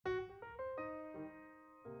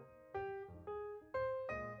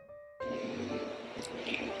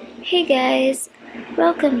Hey guys,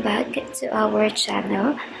 welcome back to our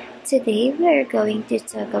channel. Today we are going to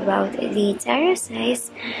talk about the tire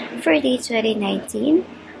size for the 2019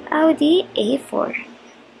 Audi A4.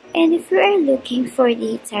 And if you are looking for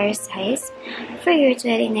the tire size for your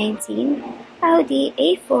 2019 Audi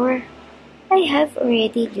A4, I have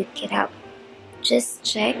already looked it up. Just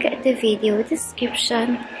check the video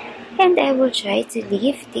description and I will try to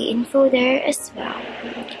leave the info there as well.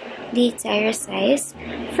 The tire size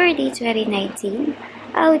for the 2019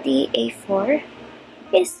 Audi A4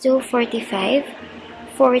 is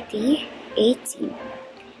 245/40/18.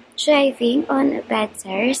 Driving on bad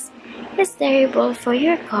tires is terrible for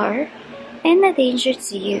your car and a danger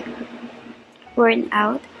to you. Worn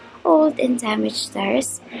out, old and damaged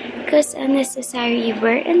tires cause unnecessary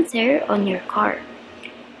wear and tear on your car.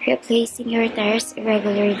 Replacing your tires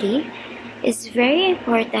regularly is very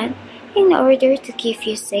important in order to keep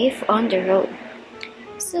you safe on the road.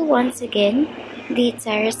 So once again, the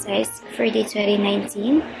tire size for the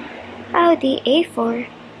 2019 Audi A4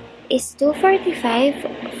 is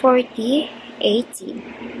 245/40/18.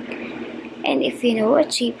 And if you know a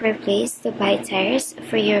cheaper place to buy tires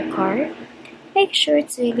for your car, make sure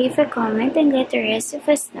to leave a comment and let the rest of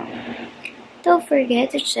us know. Don't forget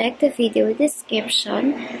to check the video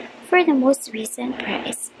description for the most recent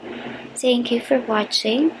price. Thank you for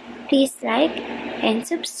watching. Please like and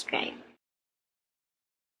subscribe.